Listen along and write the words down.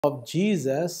of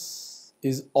Jesus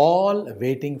is all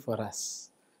waiting for us.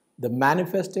 The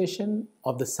manifestation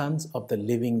of the sons of the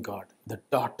living God, the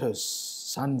daughters,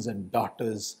 sons and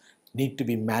daughters need to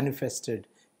be manifested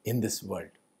in this world.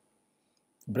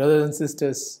 Brothers and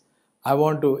sisters, I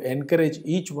want to encourage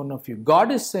each one of you.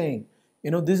 God is saying,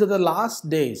 these are the last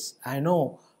days. I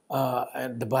know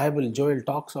the Bible, Joel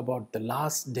talks about the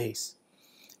last days.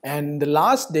 And the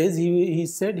last days, he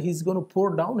said he's going to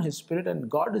pour down his spirit, and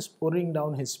God is pouring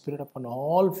down his spirit upon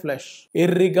all flesh,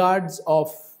 irregardless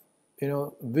of,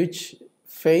 which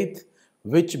faith,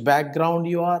 which background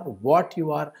you are, what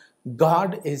you are.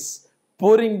 God is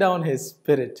pouring down his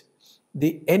spirit.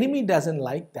 The enemy doesn't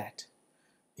like that.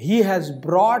 He has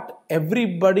brought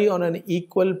everybody on an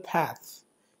equal path.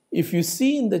 If you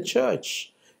see in the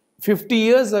church, 50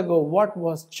 years ago, what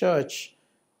was church?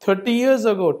 30 years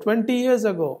ago, 20 years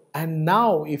ago, and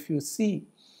now if you see,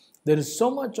 there is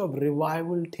so much of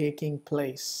revival taking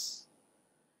place.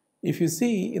 If you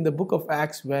see in the book of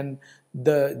Acts, when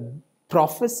the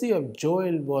prophecy of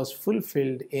Joel was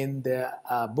fulfilled in the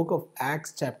book of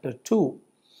Acts chapter 2,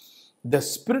 the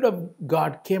Spirit of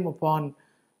God came upon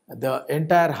the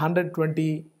entire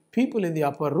 120 people in the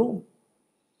upper room.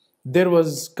 There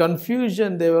was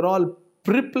confusion, they were all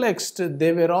perplexed,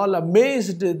 they were all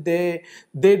amazed, they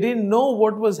didn't know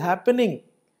what was happening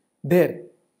there.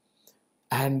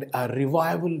 And a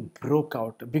revival broke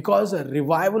out. Because a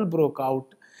revival broke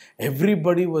out,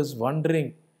 everybody was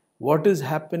wondering what is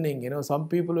happening. Some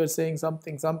people were saying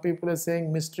something, some people are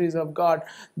saying mysteries of God,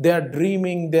 they are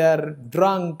dreaming, they are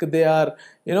drunk, they are,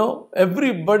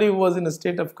 everybody was in a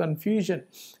state of confusion.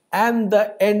 And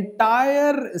the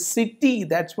entire city,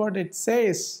 that's what it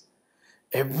says,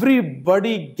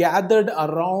 everybody gathered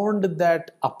around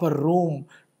that upper room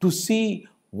to see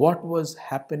what was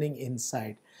happening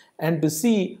inside and to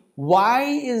see why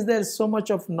is there so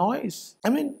much of noise.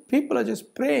 People are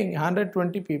just praying.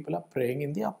 120 people are praying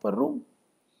in the upper room.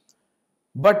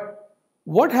 But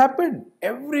what happened?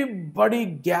 Everybody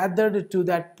gathered to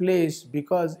that place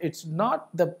because it's not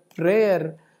the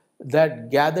prayer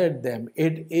that gathered them.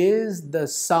 It is the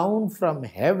sound from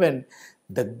heaven,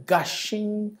 the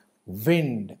gushing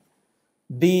wind,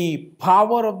 the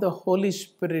power of the Holy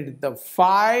Spirit, the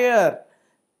fire,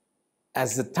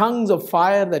 as the tongues of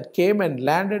fire that came and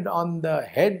landed on the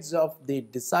heads of the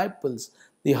disciples,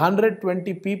 the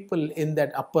 120 people in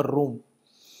that upper room.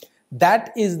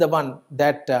 That is the one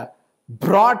that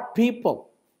brought people.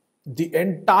 The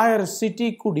entire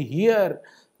city could hear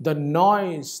the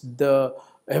noise, the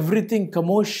everything,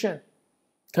 commotion,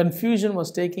 confusion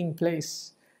was taking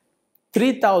place.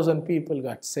 3,000 people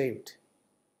got saved.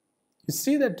 You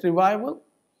see that revival?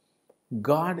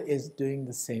 God is doing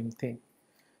the same thing.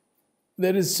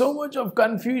 There is so much of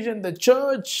confusion. The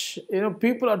church,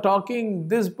 people are talking,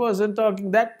 this person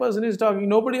talking, that person is talking,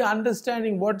 nobody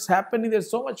understanding what's happening. There's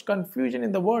so much confusion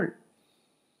in the world.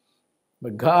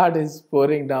 But God is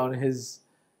pouring down his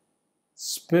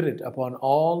spirit upon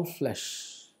all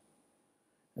flesh.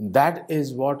 And that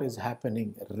is what is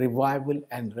happening, revival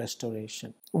and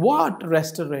restoration. What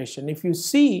restoration? If you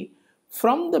see,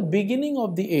 from the beginning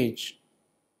of the age,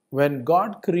 when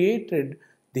God created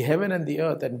the heaven and the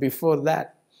earth, and before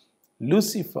that,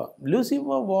 Lucifer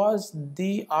was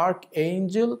the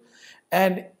archangel,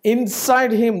 and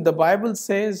inside him, the Bible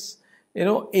says,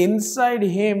 inside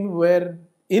him were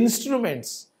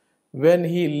instruments. When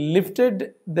he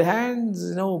lifted the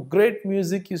hands, great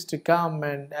music used to come,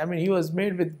 and he was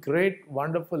made with great,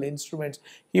 wonderful instruments.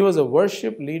 He was a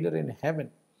worship leader in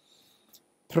heaven.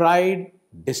 Pride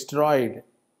destroyed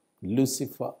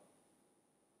Lucifer.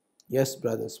 Yes,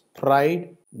 brothers,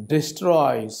 pride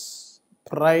destroys.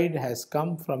 Pride has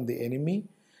come from the enemy,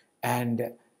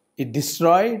 and it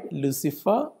destroyed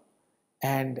Lucifer.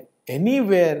 And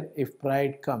anywhere if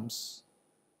pride comes,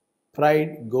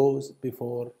 pride goes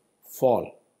before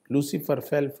fall. Lucifer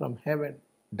fell from heaven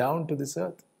down to this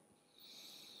earth.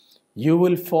 You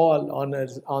will fall on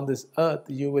this earth.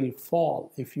 You will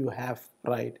fall if you have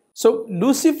pride. So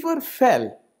Lucifer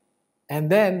fell, and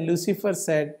then Lucifer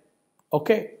said,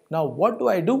 okay, now what do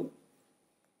I do?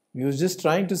 He was just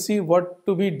trying to see what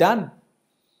to be done.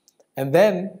 And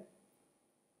then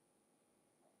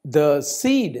the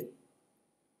seed,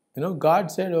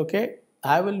 God said, okay,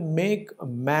 I will make a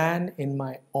man in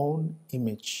my own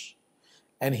image.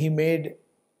 And he made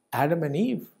Adam and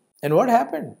Eve. And what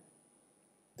happened?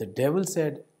 The devil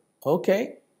said,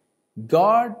 okay,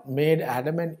 God made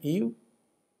Adam and Eve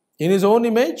in his own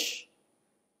image.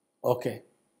 Okay,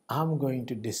 I'm going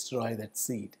to destroy that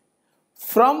seed.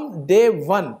 From day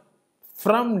one,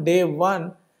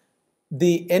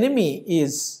 the enemy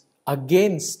is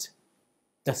against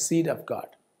the seed of God.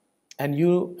 And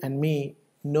you and me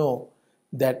know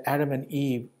that Adam and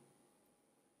Eve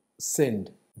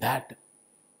sinned. That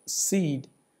seed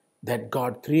that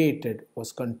God created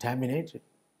was contaminated.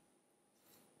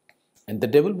 And the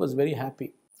devil was very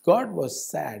happy. God was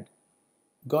sad.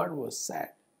 God was sad.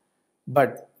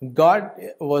 But God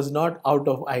was not out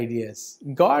of ideas.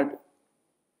 God,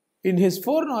 in his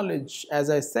foreknowledge, as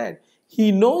I said,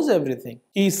 he knows everything.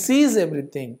 He sees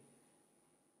everything.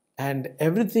 And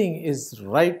everything is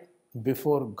right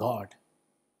before God.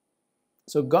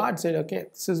 So God said, okay,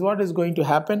 this is what is going to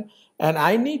happen. And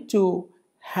I need to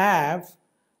have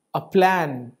a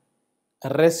plan, a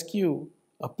rescue,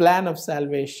 a plan of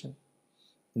salvation.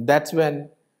 That's when,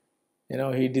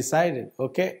 he decided,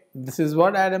 okay, this is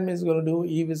what Adam is going to do,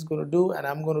 Eve is going to do, and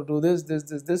I'm going to do this.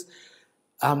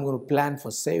 I'm going to plan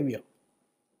for Savior.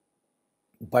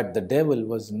 But the devil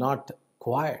was not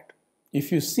quiet.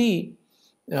 If you see,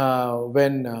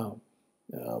 when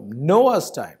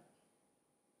Noah's time,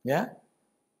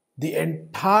 the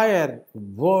entire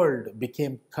world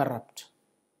became corrupt.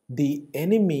 The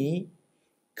enemy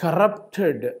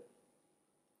corrupted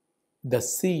the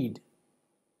seed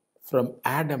from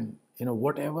Adam,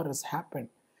 whatever has happened.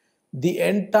 The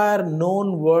entire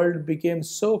known world became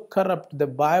so corrupt. The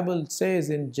Bible says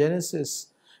in Genesis,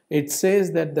 it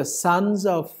says that the sons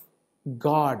of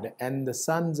God and the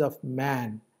sons of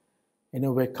man,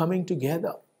 were coming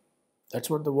together. That's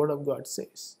what the Word of God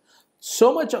says.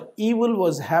 So much of evil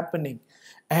was happening,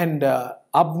 and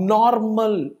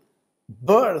abnormal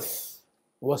birth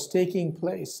was taking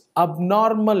place.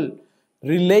 Abnormal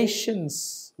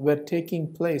relations were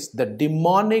taking place. The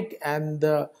demonic and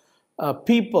the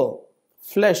people,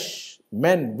 flesh,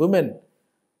 men, women,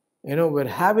 were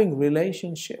having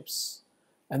relationships.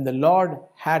 And the Lord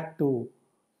had to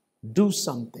do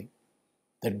something.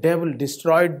 The devil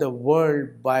destroyed the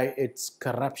world by its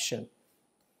corruption.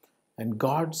 And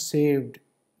God saved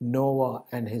Noah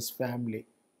and his family.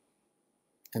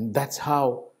 And that's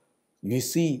how you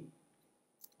see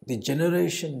the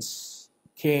generations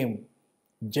came.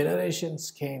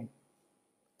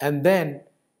 And then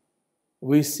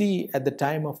we see at the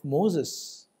time of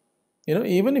Moses,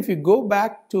 even if you go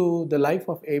back to the life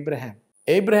of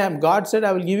Abraham, God said,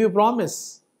 I will give you a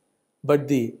promise. But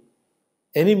the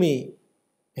enemy,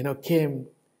 came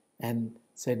and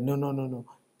said, no,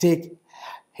 take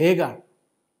Hagar.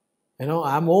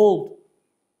 I'm old.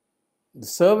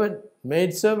 The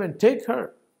maid servant, take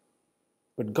her.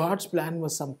 But God's plan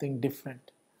was something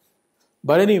different.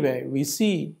 But anyway, we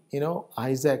see,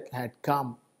 Isaac had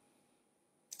come.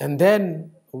 And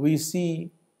then we see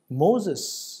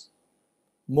Moses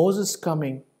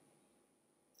coming.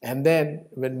 And then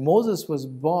when Moses was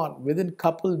born, within a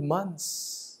couple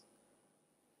months,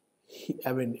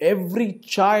 every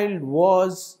child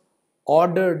was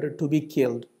ordered to be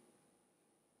killed.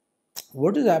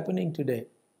 What is happening today?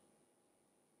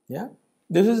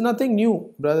 This is nothing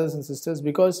new, brothers and sisters,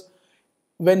 because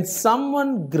when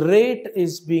someone great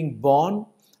is being born,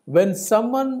 when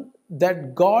someone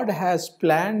that God has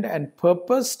planned and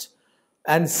purposed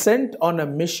and sent on a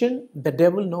mission, the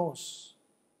devil knows.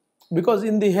 Because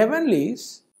in the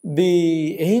heavenlies,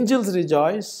 the angels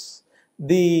rejoice,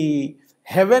 the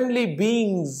heavenly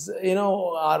beings,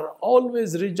 are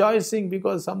always rejoicing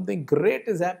because something great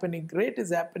is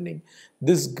happening.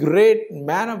 This great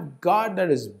man of God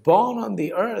that is born on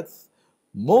the earth,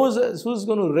 Moses, who's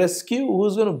going to rescue,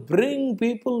 who's going to bring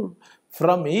people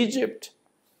from Egypt.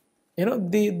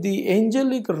 The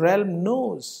angelic realm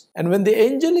knows. And when the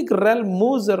angelic realm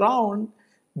moves around,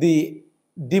 the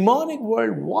demonic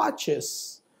world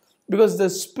watches, because the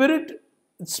spirit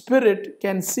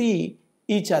can see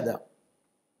each other.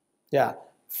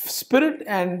 Spirit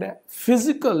and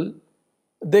physical,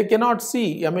 they cannot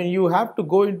see. You have to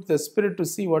go into the spirit to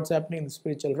see what's happening in the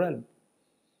spiritual realm.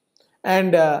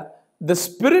 And the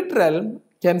spirit realm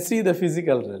can see the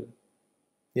physical realm.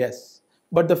 Yes.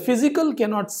 But the physical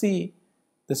cannot see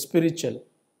the spiritual.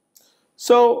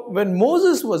 So when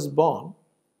Moses was born,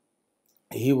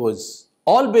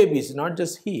 all babies, not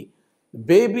just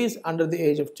babies under the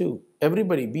age of 2,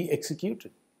 everybody be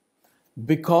executed.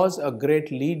 Because a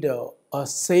great leader, a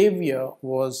savior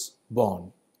was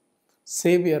born.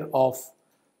 Savior of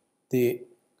the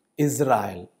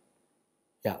Israel.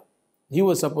 He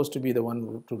was supposed to be the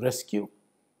one to rescue.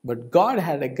 But God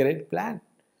had a great plan.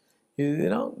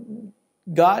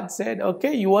 God said,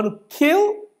 okay, you want to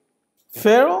kill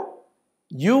Pharaoh?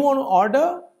 You want to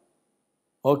order?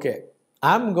 Okay,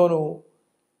 I'm going to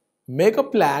make a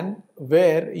plan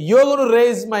where you're going to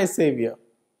raise my savior.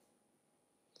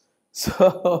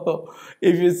 So,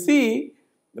 if you see,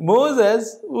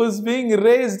 Moses was being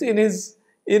raised in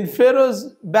in Pharaoh's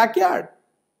backyard.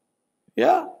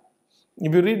 Yeah.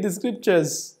 If you read the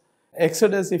scriptures,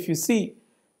 Exodus, if you see,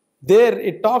 there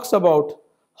it talks about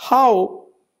how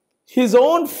his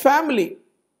own family,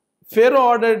 Pharaoh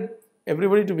ordered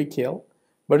everybody to be killed,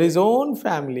 but his own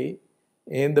family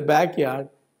in the backyard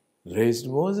raised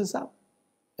Moses up.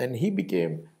 And he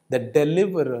became the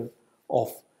deliverer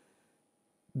of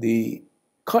the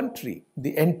country.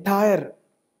 The entire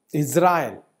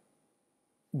Israel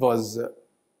was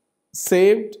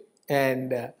saved,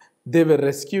 and they were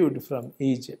rescued from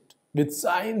Egypt with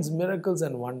signs, miracles,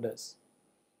 and wonders.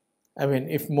 I mean,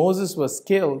 if Moses was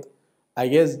killed, I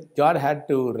guess God had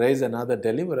to raise another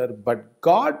deliverer, but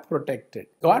God protected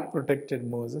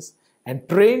Moses and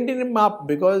trained him up,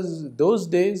 because those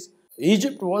days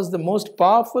Egypt was the most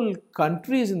powerful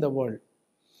countries in the world,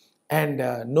 and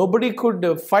nobody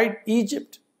could fight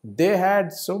Egypt. They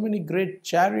had so many great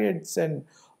chariots and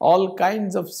all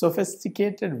kinds of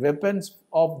sophisticated weapons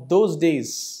of those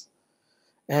days.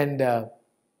 And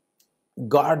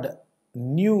God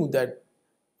knew that,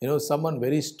 someone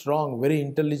very strong, very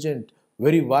intelligent,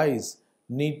 very wise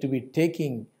need to be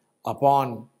taking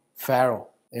upon Pharaoh,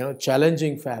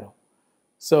 challenging Pharaoh.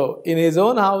 So in his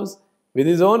own house, with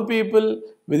his own people,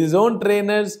 with his own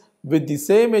trainers, with the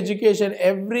same education,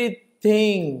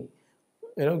 everything,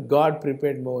 God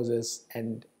prepared Moses,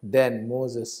 and then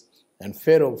Moses and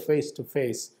Pharaoh face to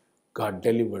face, God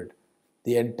delivered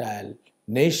the entire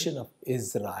nation of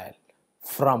Israel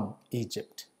from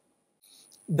Egypt.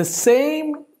 The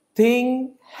same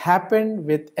thing happened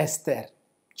with Esther.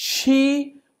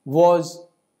 She was,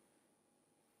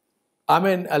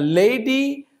 a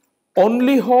lady,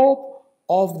 only hope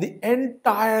of the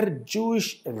entire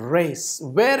Jewish race.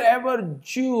 Wherever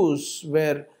Jews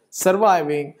were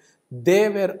surviving, they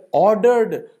were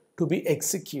ordered to be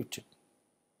executed.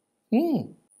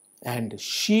 And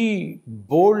she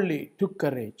boldly took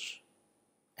courage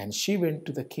and she went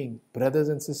to the king. Brothers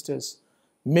and sisters,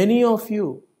 many of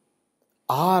you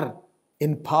are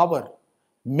in power.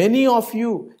 Many of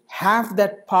you have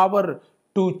that power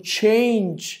to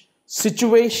change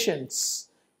situations.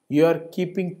 You are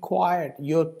keeping quiet.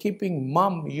 You are keeping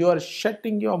mum. You are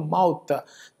shutting your mouth.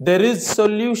 There is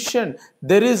solution.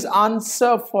 There is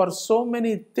answer for so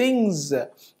many things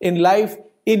in life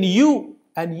in you,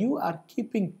 and you are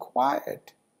keeping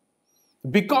quiet.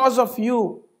 Because of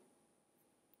you,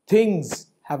 things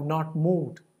have not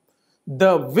moved.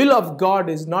 The will of God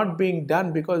is not being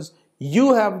done because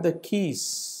you have the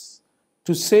keys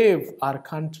to save our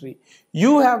country.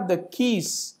 You have the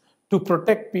keys to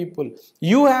protect people.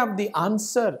 You have the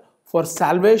answer for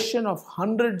salvation of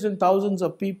hundreds and thousands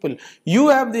of people. You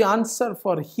have the answer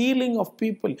for healing of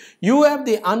people. You have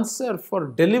the answer for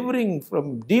delivering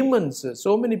from demons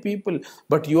so many people,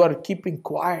 but you are keeping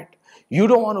quiet. You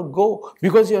don't want to go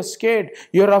because you're scared.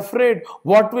 You're afraid.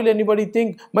 What will anybody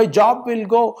think? My job will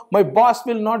go. My boss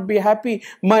will not be happy.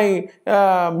 My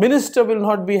minister will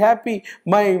not be happy.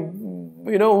 My,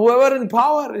 whoever in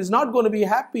power is not going to be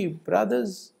happy.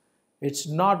 Brothers, it's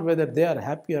not whether they are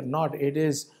happy or not. It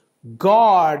is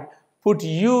God put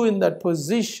you in that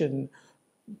position,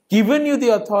 given you the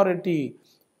authority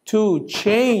to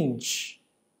change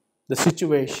the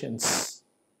situations.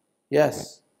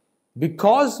 Yes.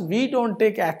 Because we don't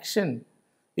take action,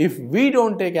 if we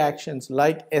don't take actions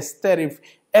like Esther, if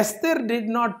Esther did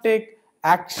not take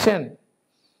action,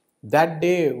 that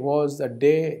day was the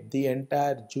day the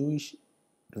entire Jewish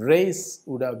race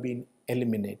would have been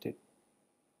eliminated.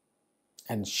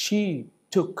 And she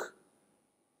took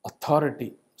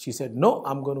authority. She said, no,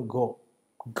 I'm going to go.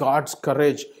 God's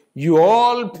courage. You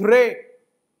all pray.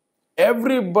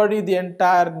 Everybody, the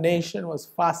entire nation was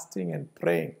fasting and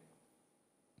praying.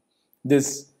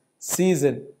 This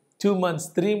season, 2 months,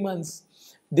 3 months,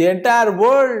 the entire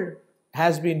world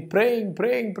has been praying.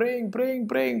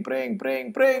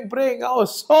 Oh,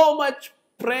 so much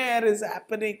prayer is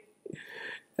happening.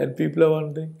 And people are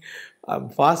wondering, I'm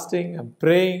fasting, I'm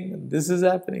praying, this is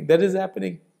happening, that is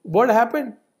happening. What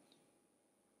happened?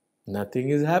 Nothing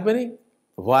is happening.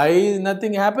 Why is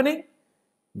nothing happening?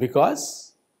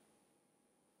 Because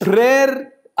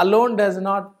prayer alone does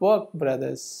not work,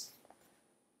 brothers.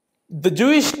 The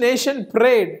Jewish nation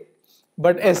prayed,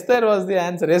 but Esther was the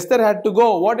answer. Esther had to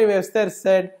go. What if Esther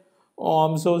said, oh,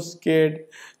 I'm so scared.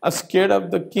 I'm scared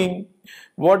of the king.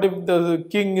 What if the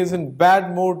king is in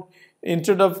bad mood?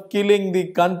 Instead of killing the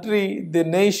country, the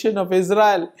nation of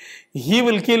Israel, he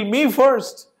will kill me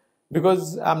first,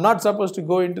 because I'm not supposed to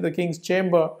go into the king's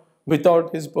chamber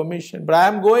without his permission. But I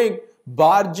am going,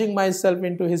 barging myself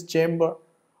into his chamber.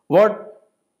 What?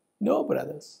 No,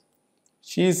 brothers.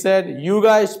 She said, you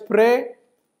guys pray,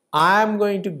 I'm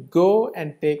going to go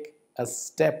and take a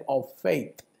step of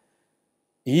faith.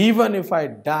 Even if I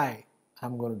die,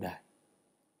 I'm going to die.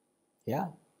 Yeah,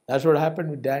 that's what happened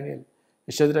with Daniel,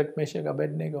 Shadrach, Meshach,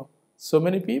 Abednego. So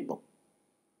many people.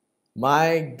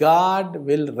 My God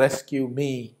will rescue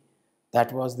me.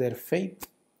 That was their faith.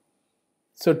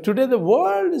 So today the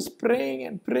world is praying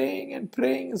and praying and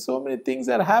praying. So many things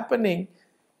are happening.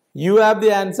 You have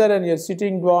the answer and you're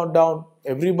sitting down.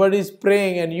 Everybody is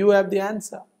praying and you have the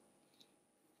answer.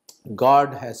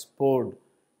 God has poured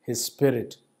His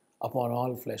Spirit upon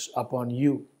all flesh, upon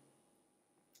you.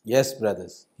 Yes,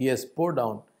 brothers, He has poured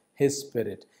down His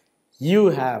Spirit. You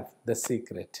have the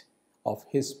secret of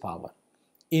His power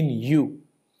in you.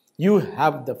 You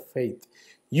have the faith.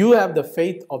 You have the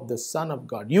faith of the Son of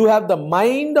God. You have the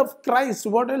mind of Christ.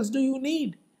 What else do you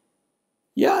need?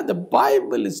 Yeah, the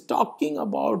Bible is talking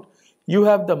about you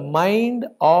have the mind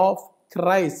of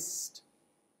Christ.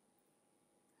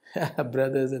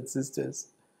 Brothers and sisters,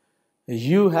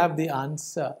 you have the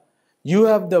answer. You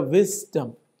have the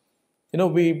wisdom.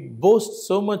 We boast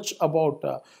so much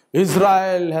about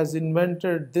Israel has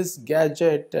invented this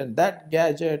gadget and that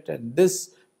gadget and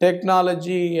this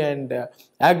technology and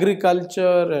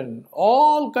agriculture and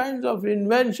all kinds of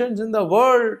inventions in the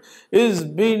world is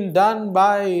being done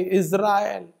by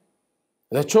Israel.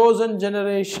 The chosen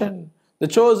generation, the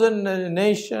chosen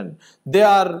nation, they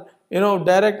are,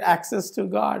 direct access to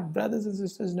God. Brothers and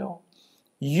sisters, no.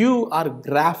 You are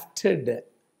grafted.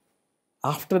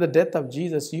 After the death of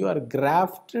Jesus, you are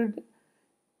grafted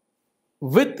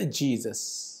with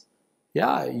Jesus.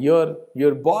 Yeah,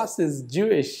 your boss is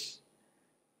Jewish.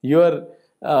 Your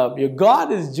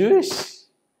God is Jewish.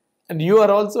 And you are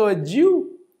also a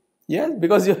Jew. Yes,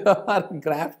 because you are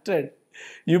grafted.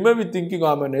 You may be thinking,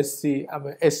 I'm an SC, I'm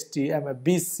a ST, I'm a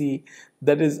BC.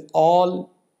 That is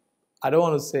all, I don't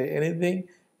want to say anything.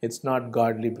 It's not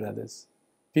godly, brothers.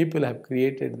 People have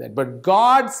created that. But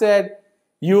God said,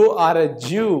 you are a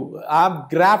Jew. I've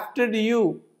grafted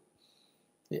you,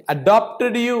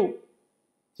 adopted you.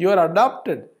 You are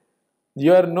adopted.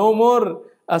 You are no more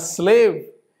a slave.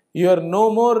 You are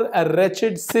no more a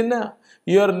wretched sinner.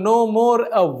 You are no more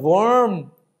a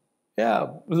worm. Yeah,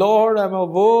 Lord, I'm a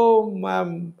worm,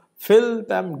 I'm filth,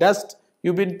 I'm dust.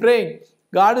 You've been praying.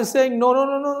 God is saying,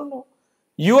 no.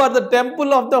 You are the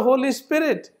temple of the Holy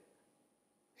Spirit.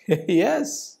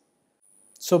 Yes.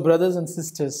 So, brothers and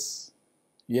sisters,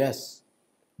 yes,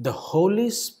 the Holy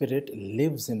Spirit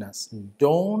lives in us.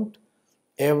 Don't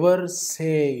ever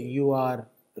say you are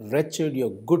wretched, you're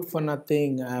good for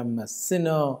nothing, I'm a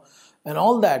sinner, and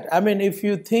all that. I mean, if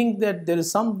you think that there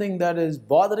is something that is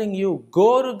bothering you,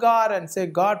 go to God and say,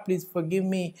 God, please forgive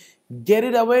me. Get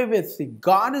it away with.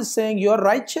 God is saying you're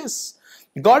righteous.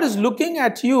 God is looking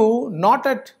at you, not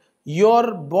at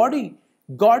your body.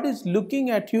 God is looking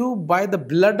at you by the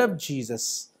blood of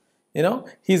Jesus.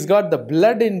 He's got the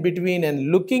blood in between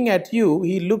and looking at you.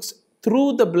 He looks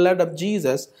through the blood of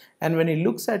Jesus. And when He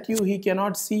looks at you, He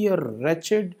cannot see your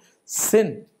wretched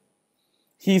sin.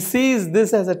 He sees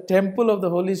this as a temple of the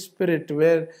Holy Spirit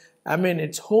where,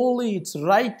 it's holy, it's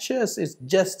righteous, it's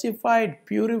justified,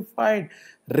 purified,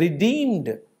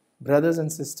 redeemed. Brothers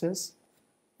and sisters,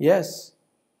 yes,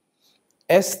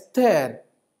 Esther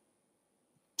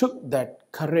took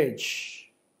that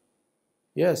courage.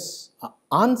 Yes,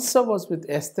 answer was with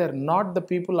Esther, not the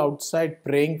people outside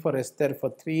praying for Esther for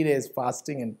 3 days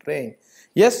fasting and praying.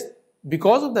 Yes,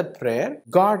 because of that prayer,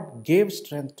 God gave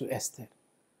strength to Esther.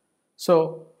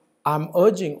 So, I'm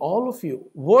urging all of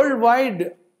you,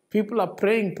 worldwide, people are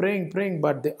praying,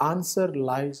 but the answer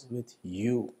lies with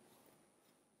you.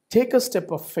 Take a step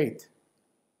of faith.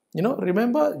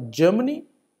 Remember Germany?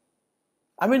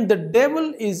 The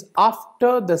devil is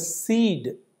after the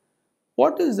seed.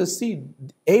 What is the seed?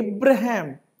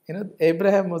 Abraham.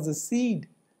 Abraham was the seed.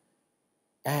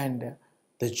 And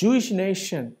the Jewish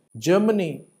nation,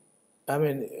 Germany,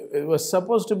 it was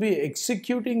supposed to be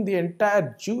executing the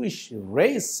entire Jewish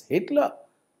race, Hitler.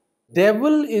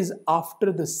 Devil is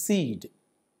after the seed.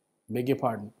 Beg your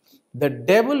pardon. The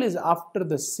devil is after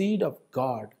the seed of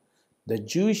God, the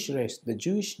Jewish race, the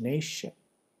Jewish nation.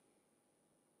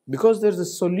 Because there's a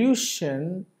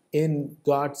solution in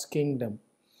God's kingdom.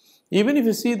 Even if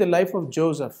you see the life of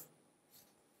Joseph,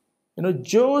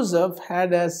 Joseph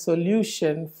had a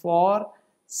solution for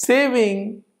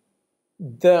saving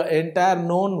the entire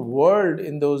known world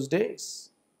in those days.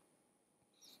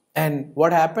 And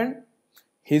what happened?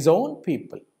 His own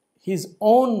people, his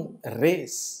own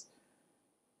race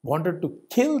wanted to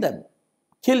kill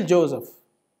Joseph.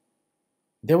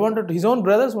 His own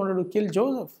brothers wanted to kill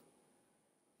Joseph.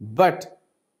 But,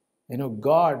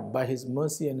 God by his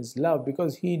mercy and his love,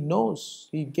 because he knows,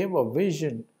 he gave a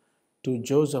vision to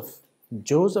Joseph.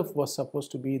 Joseph was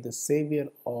supposed to be the savior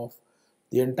of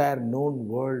the entire known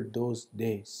world those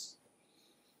days.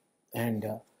 And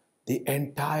the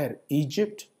entire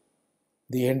Egypt,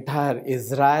 the entire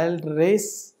Israel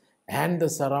race, and the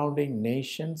surrounding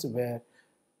nations were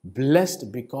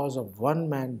blessed because of one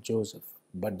man, Joseph.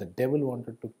 But the devil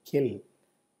wanted to kill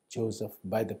Joseph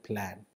by the plan.